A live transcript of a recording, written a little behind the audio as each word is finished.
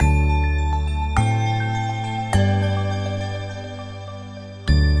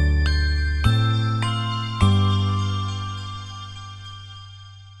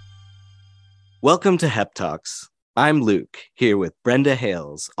Welcome to HEP Talks. I'm Luke, here with Brenda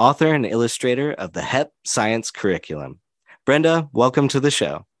Hayles, author and illustrator of the HEP Science Curriculum. Brenda, welcome to the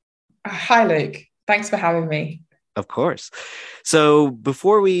show. Hi, Luke. Thanks for having me. Of course. So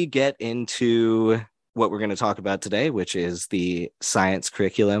before we get into what we're going to talk about today, which is the science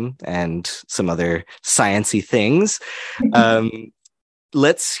curriculum and some other sciencey things,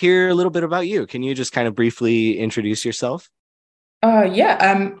 let's hear a little bit about you. Can you just kind of briefly introduce yourself?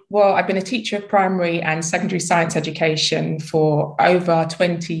 Well, I've been a teacher of primary and secondary science education for over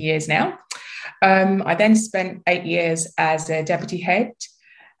 20 years now. I then spent 8 years as a deputy head.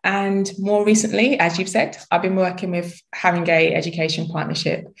 And more recently, as you've said, I've been working with Haringey Education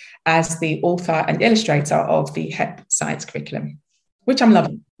Partnership as the author and illustrator of the HEP Science Curriculum, which I'm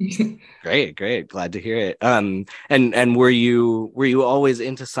loving. Great. Glad to hear it. And were you always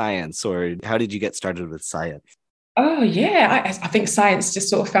into science, or how did you get started with science? Oh, yeah. I think science just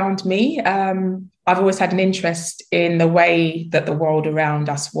sort of found me. I've always had an interest in the way that the world around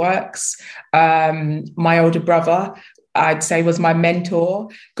us works. My older brother, I'd say, was my mentor,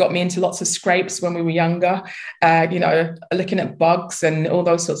 got me into lots of scrapes when we were younger, looking at bugs and all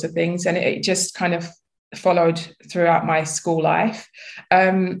those sorts of things. And it just kind of followed throughout my school life.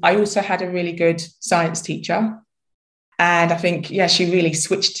 I also had a really good science teacher. And I think, she really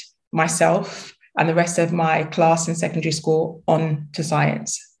switched myself and the rest of my class in secondary school on to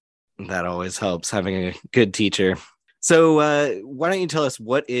science. That always helps, having a good teacher. So why don't you tell us,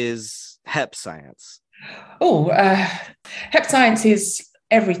 what is HEP Science? HEP Science is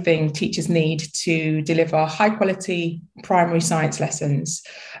everything teachers need to deliver high quality primary science lessons.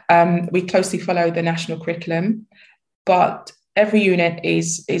 We closely follow the national curriculum, but every unit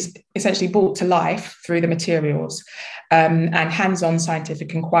is essentially brought to life through the materials and hands-on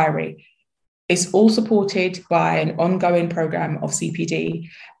scientific inquiry. It's all supported by an ongoing programme of CPD,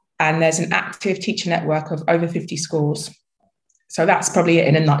 and there's an active teacher network of over 50 schools. So that's probably it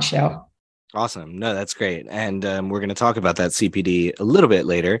in a nutshell. Awesome. No, that's great. And we're going to talk about that CPD a little bit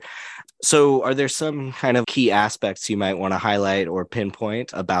later. So are there some kind of key aspects you might want to highlight or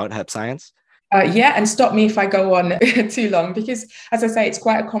pinpoint about HEP Science? And stop me if I go on too long, because as I say, it's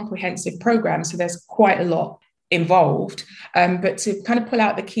quite a comprehensive programme. So there's quite a lot involved, but to kind of pull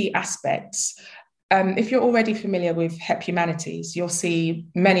out the key aspects, if you're already familiar with HEP Humanities, you'll see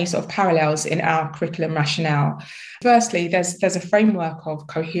many sort of parallels in our curriculum rationale. Firstly, there's a framework of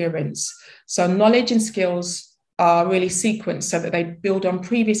coherence. So knowledge and skills are really sequenced so that they build on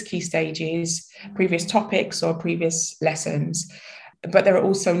previous key stages, previous topics or previous lessons. But there are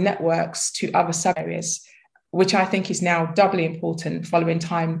also networks to other sub-areas, which I think is now doubly important following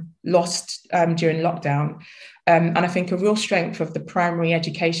time lost during lockdown. And I think a real strength of the primary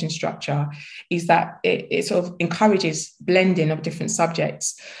education structure is that it sort of encourages blending of different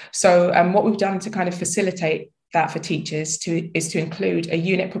subjects. So what we've done to kind of facilitate that for teachers is to include a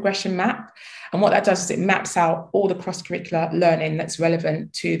unit progression map. And what that does is it maps out all the cross-curricular learning that's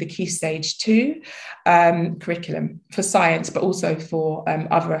relevant to the Key Stage 2 curriculum for science, but also for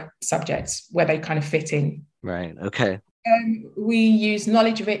other subjects where they kind of fit in. Right. Okay. We use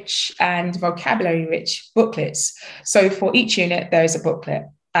knowledge-rich and vocabulary-rich booklets. So for each unit, there is a booklet,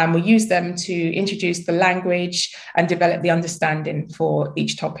 and we use them to introduce the language and develop the understanding for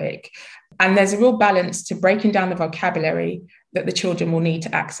each topic. And there's a real balance to breaking down the vocabulary that the children will need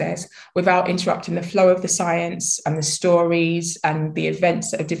to access without interrupting the flow of the science and the stories and the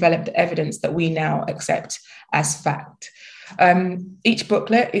events that have developed evidence that we now accept as fact. Each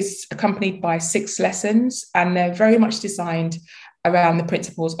booklet is accompanied by 6 lessons, and they're very much designed around the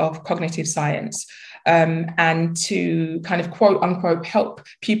principles of cognitive science, and to kind of quote unquote help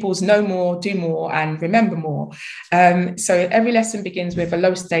pupils know more, do more, and remember more. So every lesson begins with a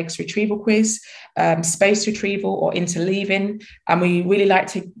low stakes retrieval quiz, spaced retrieval or interleaving, and we really like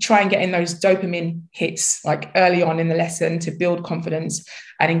to try and get in those dopamine hits like early on in the lesson to build confidence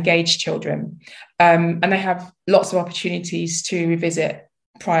and engage children. And they have lots of opportunities to revisit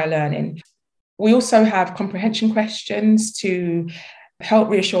prior learning. We also have comprehension questions to help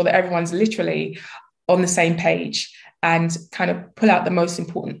reassure that everyone's literally on the same page and kind of pull out the most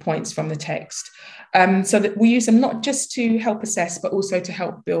important points from the text. So that we use them not just to help assess, but also to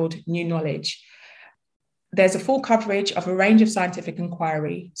help build new knowledge. There's a full coverage of a range of scientific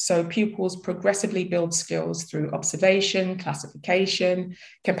inquiry, so pupils progressively build skills through observation, classification,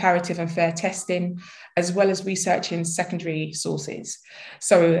 comparative and fair testing, as well as researching secondary sources.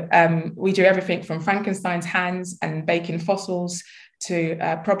 So we do everything from Frankenstein's hands and baking fossils to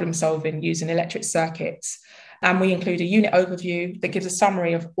problem solving using electric circuits. And we include a unit overview that gives a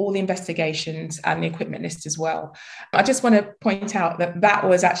summary of all the investigations and the equipment list as well. I just want to point out that that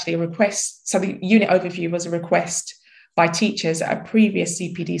was actually a request. So the unit overview was a request by teachers at a previous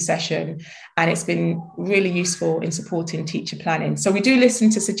CPD session, and it's been really useful in supporting teacher planning. So we do listen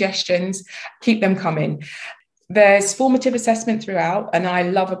to suggestions, keep them coming. There's formative assessment throughout, and I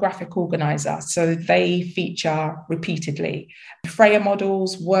love a graphic organizer, so they feature repeatedly. Freya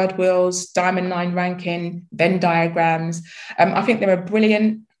models, word wheels, Diamond 9 ranking, Venn diagrams. I think they're a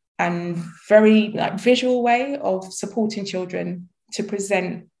brilliant and very visual way of supporting children to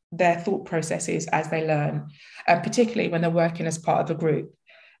present their thought processes as they learn, particularly when they're working as part of a group.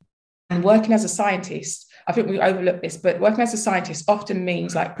 And working as a scientist, I think we overlook this, but working as a scientist often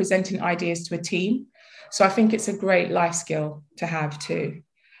means presenting ideas to a team. So I think it's a great life skill to have too.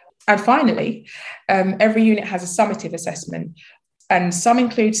 And finally, every unit has a summative assessment, and some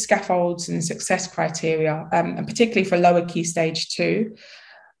include scaffolds and success criteria, and particularly for lower key stage 2.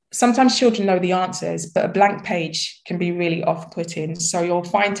 Sometimes children know the answers, but a blank page can be really off-putting. So you'll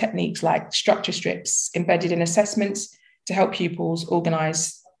find techniques like structure strips embedded in assessments to help pupils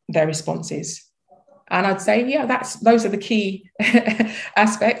organise their responses. And I'd say, those are the key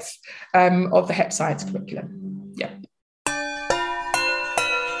aspects of the HEP science curriculum. Yeah.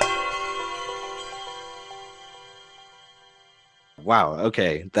 Wow.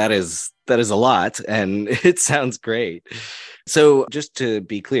 Okay. That is a lot, and it sounds great. So just to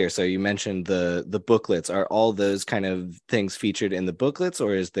be clear, so you mentioned the booklets. Are all those kind of things featured in the booklets,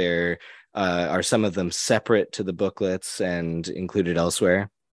 or is there are some of them separate to the booklets and included elsewhere?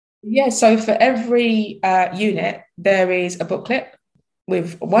 Yeah, so for every unit, there is a booklet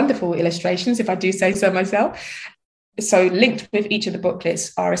with wonderful illustrations, if I do say so myself. So linked with each of the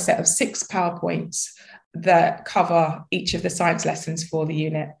booklets are a set of 6 PowerPoints that cover each of the science lessons for the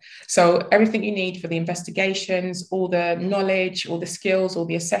unit. So everything you need for the investigations, all the knowledge, all the skills, all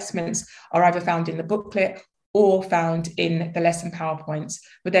the assessments are either found in the booklet or found in the lesson PowerPoints.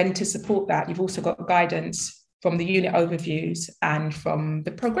 But then to support that, you've also got guidance from the unit overviews and from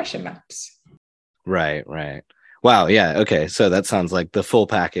the progression maps. Right. Wow. Yeah. Okay. So that sounds like the full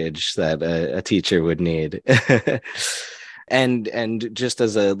package that a teacher would need. And just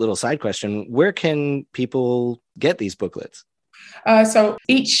as a little side question, where can people get these booklets? So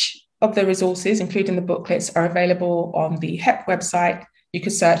each of the resources, including the booklets, are available on the HEP website. You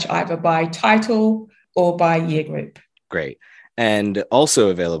can search either by title or by year group. Great. And also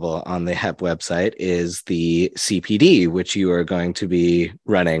available on the HEP website is the CPD, which you are going to be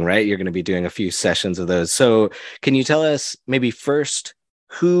running, right? You're going to be doing a few sessions of those. So can you tell us maybe first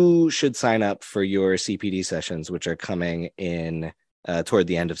who should sign up for your CPD sessions, which are coming in toward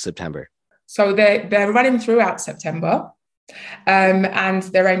the end of September? So they're running throughout September, and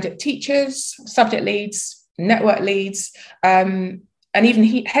they're aimed at teachers, subject leads, network leads, and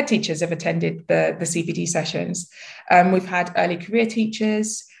even head teachers have attended the CPD sessions. We've had early career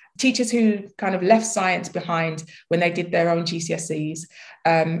teachers who kind of left science behind when they did their own GCSEs.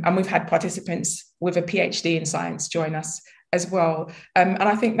 And we've had participants with a PhD in science join us as well. And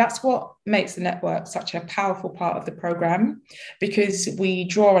I think that's what makes the network such a powerful part of the programme, because we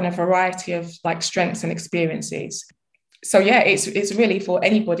draw on a variety of strengths and experiences. So yeah, it's really for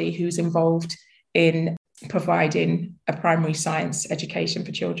anybody who's involved in providing a primary science education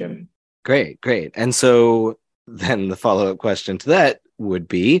for children. Great. And so then the follow-up question to that would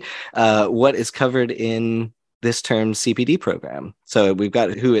be, what is covered in this term's CPD program? So we've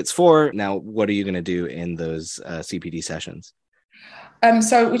got who it's for. Now, what are you going to do in those CPD sessions?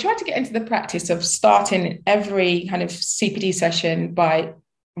 So we tried to get into the practice of starting every kind of CPD session by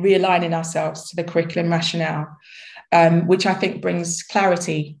realigning ourselves to the curriculum rationale, which I think brings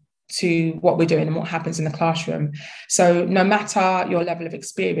clarity to what we're doing and what happens in the classroom. So no matter your level of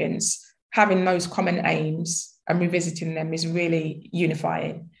experience, having those common aims and revisiting them is really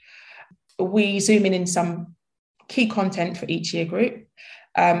unifying. We zoom in some key content for each year group.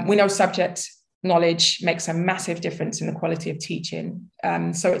 We know subject knowledge makes a massive difference in the quality of teaching.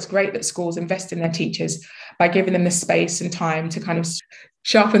 So it's great that schools invest in their teachers by giving them the space and time to kind of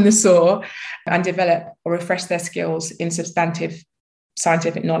sharpen the saw and develop or refresh their skills in substantive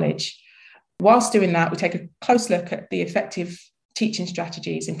scientific knowledge. Whilst doing that, we take a close look at the effective teaching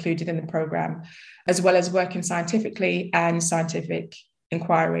strategies included in the programme, as well as working scientifically and scientific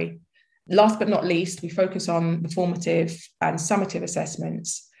inquiry. Last but not least, we focus on the formative and summative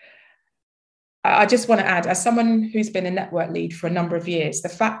assessments. I just want to add, as someone who's been a network lead for a number of years, the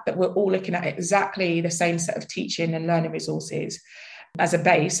fact that we're all looking at exactly the same set of teaching and learning resources as a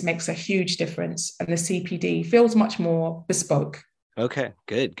base makes a huge difference, and the CPD feels much more bespoke. Okay,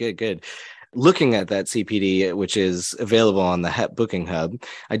 good, good, good. Looking at that CPD, which is available on the HEP Booking Hub,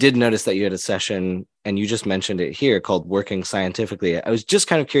 I did notice that you had a session, and you just mentioned it here, called Working Scientifically. I was just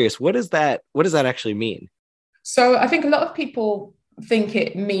kind of curious, what does that actually mean? So I think a lot of people think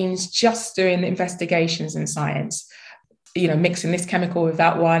it means just doing investigations in science, mixing this chemical with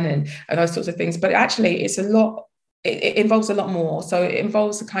that one and those sorts of things. But actually, it involves a lot more. So it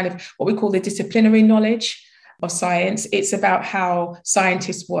involves a kind of what we call the disciplinary knowledge of science. It's about how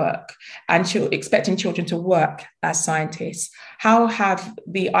scientists work and expecting children to work as scientists. How have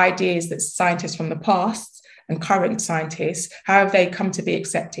the ideas that scientists from the past and current scientists, how have they come to be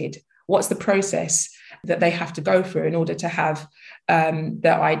accepted? What's the process that they have to go through in order to have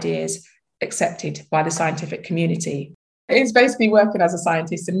their ideas accepted by the scientific community? It's basically working as a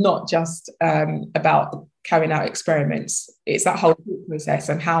scientist and not just about carrying out experiments. It's that whole process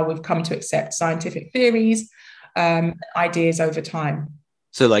and how we've come to accept scientific theories, ideas over time.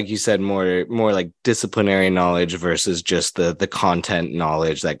 So, like you said, more like disciplinary knowledge versus just the content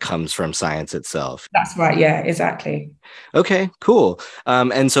knowledge that comes from science itself. That's right. Yeah, exactly. Okay, cool.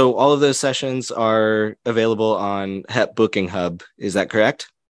 And so all of those sessions are available on HEP Booking Hub. Is that correct?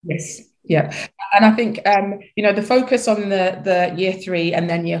 Yes. Yeah. And I think, the focus on the year 3 and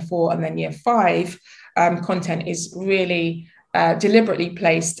then year 4 and then year 5 content is really deliberately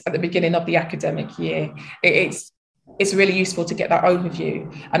placed at the beginning of the academic year. It's really useful to get that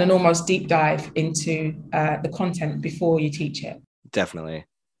overview and an almost deep dive into the content before you teach it. Definitely.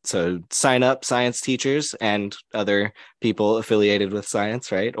 So sign up, science teachers and other people affiliated with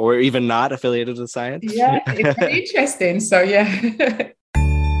science, right? Or even not affiliated with science. Yeah, it's very interesting. So, yeah.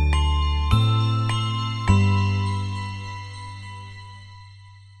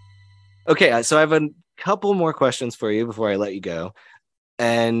 Okay, so I have a couple more questions for you before I let you go.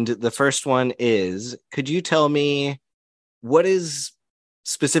 And the first one is, could you tell me what is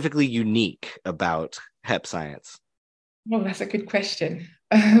specifically unique about HEP science? Well, that's a good question.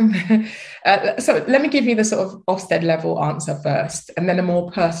 So let me give you the sort of Ofsted level answer first, and then a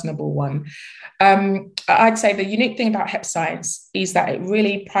more personable one. I'd say the unique thing about HEP science is that it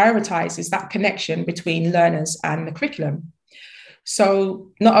really prioritizes that connection between learners and the curriculum.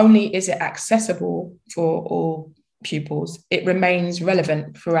 So not only is it accessible for all pupils, it remains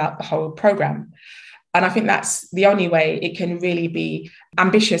relevant throughout the whole program. And I think that's the only way it can really be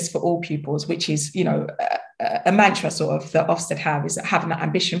ambitious for all pupils, which is, a mantra sort of that Ofsted have, is having that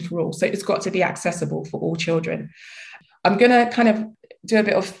ambition for all. So it's got to be accessible for all children. I'm going to kind of do a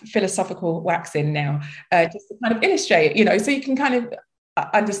bit of philosophical waxing now, just to kind of illustrate, so you can kind of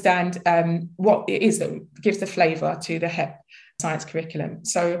understand what it is that gives the flavour to the HEP science curriculum.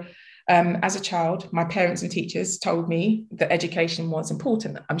 So as a child, my parents and teachers told me that education was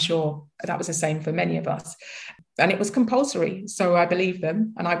important. I'm sure that was the same for many of us. And it was compulsory. So I believed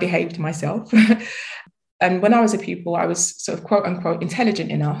them and I behaved myself. And when I was a pupil, I was sort of quote unquote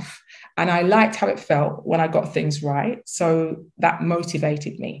intelligent enough. And I liked how it felt when I got things right. So that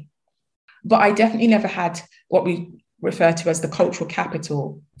motivated me. But I definitely never had what we refer to as the cultural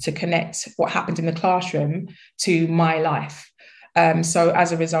capital to connect what happened in the classroom to my life. So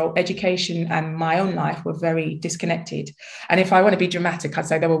as a result, education and my own life were very disconnected. And if I want to be dramatic, I'd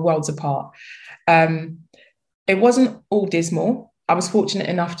say they were worlds apart. It wasn't all dismal. I was fortunate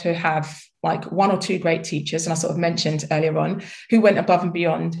enough to have like 1 or 2 great teachers, and I sort of mentioned earlier on, who went above and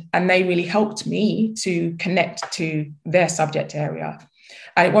beyond, and they really helped me to connect to their subject area.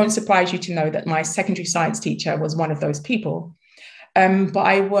 And it won't surprise you to know that my secondary science teacher was one of those people. But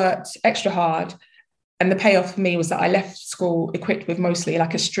I worked extra hard. And the payoff for me was that I left school equipped with mostly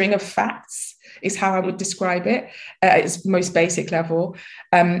like a string of facts, is how I would describe it at its most basic level.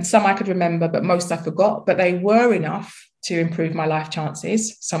 Some I could remember, but most I forgot, but they were enough to improve my life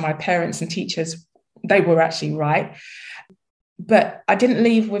chances. So my parents and teachers, they were actually right. But I didn't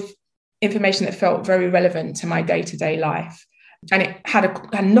leave with information that felt very relevant to my day-to-day life. And it had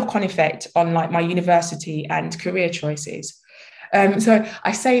a knock-on effect on like my university and career choices. So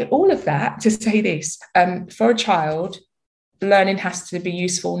I say all of that to say this, for a child, learning has to be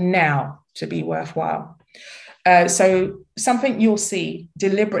useful now to be worthwhile. So something you'll see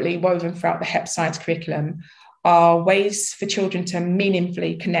deliberately woven throughout the HEP science curriculum are ways for children to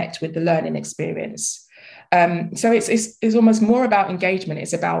meaningfully connect with the learning experience. So it's almost more about engagement.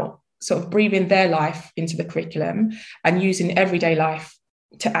 It's about sort of breathing their life into the curriculum and using everyday life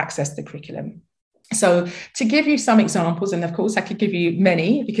to access the curriculum. So to give you some examples, and of course I could give you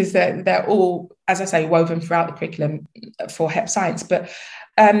many because they're all, as I say, woven throughout the curriculum for HEP science, but,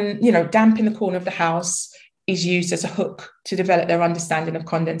 damp in the corner of the house is used as a hook to develop their understanding of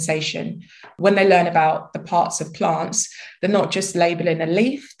condensation. When they learn about the parts of plants, they're not just labeling a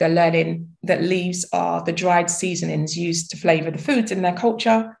leaf, they're learning that leaves are the dried seasonings used to flavor the foods in their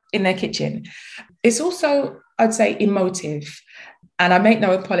culture, in their kitchen. It's also, I'd say, emotive. And I make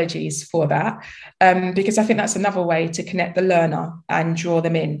no apologies for that, because I think that's another way to connect the learner and draw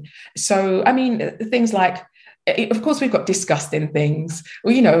them in. So, I mean, things like, of course, we've got disgusting things,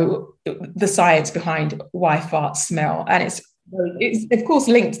 the science behind why farts smell. And it's of course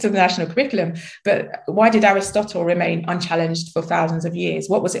linked to the national curriculum, but why did Aristotle remain unchallenged for thousands of years?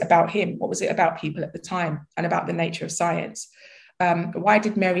 What was it about him? What was it about people at the time and about the nature of science? Why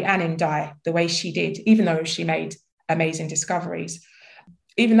did Mary Anning die the way she did, even though she made amazing discoveries?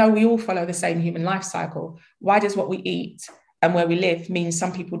 Even though we all follow the same human life cycle, why does what we eat and where we live mean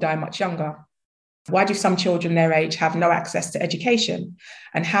some people die much younger? Why do some children their age have no access to education?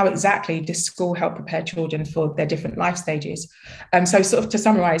 And how exactly does school help prepare children for their different life stages? So sort of to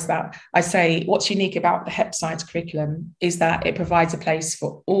summarize that, I say what's unique about the HEP science curriculum is that it provides a place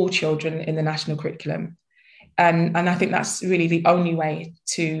for all children in the national curriculum. And I think that's really the only way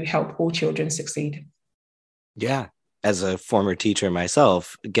to help all children succeed. Yeah. As a former teacher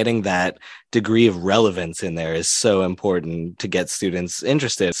myself, getting that degree of relevance in there is so important to get students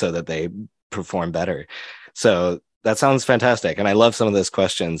interested so that they perform better. So that sounds fantastic. And I love some of those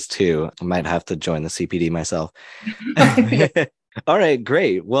questions too. I might have to join the CPD myself. All right,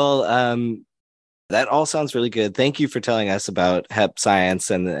 great. Well, that all sounds really good. Thank you for telling us about HEP science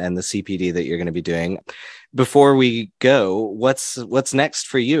and the CPD that you're going to be doing. Before we go, what's next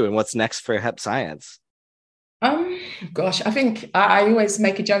for you and what's next for HEP science? Gosh, I think I always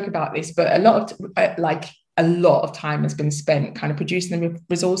make a joke about this, but a lot of time has been spent kind of producing the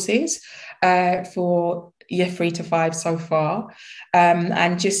resources for year 3 to 5 so far.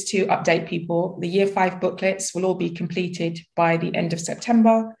 And just to update people, the year 5 booklets will all be completed by the end of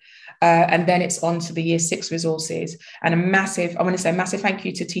September. And then it's on to the year 6 resources. And I want to say a massive thank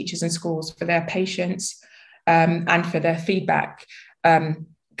you to teachers and schools for their patience and for their feedback.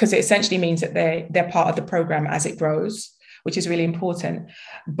 Because it essentially means that they're part of the program as it grows, which is really important.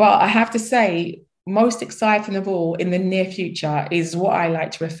 But I have to say, most exciting of all in the near future is what I like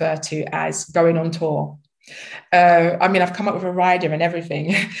to refer to as going on tour. I've come up with a rider and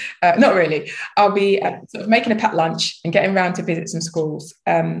everything. Not really. I'll be sort of making a packed lunch and getting around to visit some schools.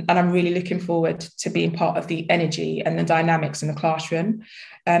 And I'm really looking forward to being part of the energy and the dynamics in the classroom,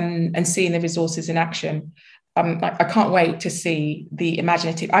 and seeing the resources in action. I can't wait to see the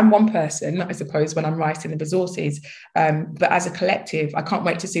imaginative. I'm one person, I suppose, when I'm writing the resources, but as a collective, I can't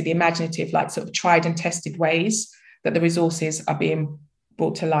wait to see the imaginative, sort of tried and tested ways that the resources are being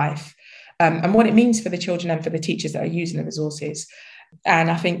brought to life, and what it means for the children and for the teachers that are using the resources. And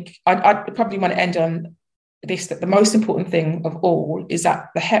I think I'd probably want to end on this, that the most important thing of all is that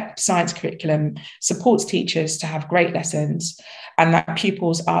the HEP science curriculum supports teachers to have great lessons, and that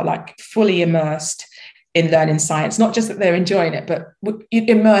pupils are fully immersed in learning science, not just that they're enjoying it, but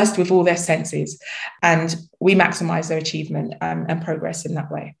immersed with all their senses, and we maximize their achievement and progress in that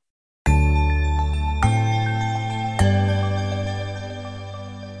way.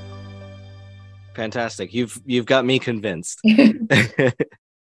 Fantastic. You've got me convinced.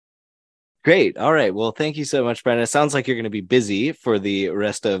 Great. All right. Well, thank you so much, Brenda. It sounds like you're going to be busy for the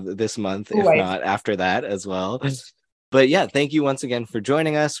rest of this month, if not after that as well. But yeah, thank you once again for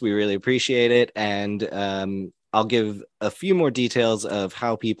joining us. We really appreciate it. And I'll give a few more details of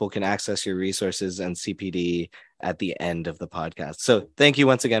how people can access your resources and CPD at the end of the podcast. So thank you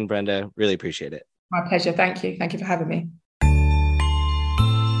once again, Brenda. Really appreciate it. My pleasure. Thank you. Thank you for having me.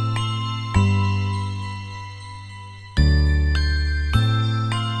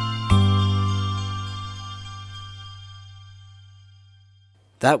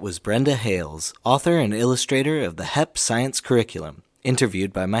 That was Brenda Hayles, author and illustrator of the HEP Science Curriculum,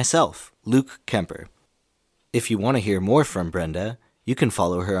 interviewed by myself, Luke Kemper. If you want to hear more from Brenda, you can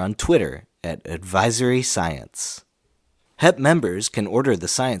follow her on Twitter at Advisory Science. HEP members can order the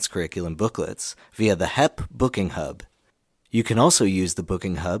science curriculum booklets via the HEP Booking Hub. You can also use the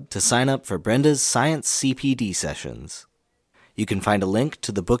Booking Hub to sign up for Brenda's Science CPD sessions. You can find a link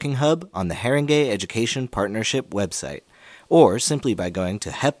to the Booking Hub on the Haringey Education Partnership website, or simply by going to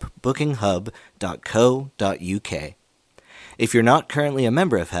hepbookinghub.co.uk. If you're not currently a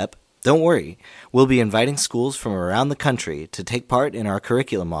member of HEP, don't worry. We'll be inviting schools from around the country to take part in our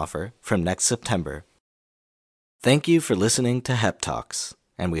curriculum offer from next September. Thank you for listening to HEP Talks,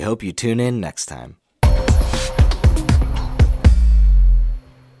 and we hope you tune in next time.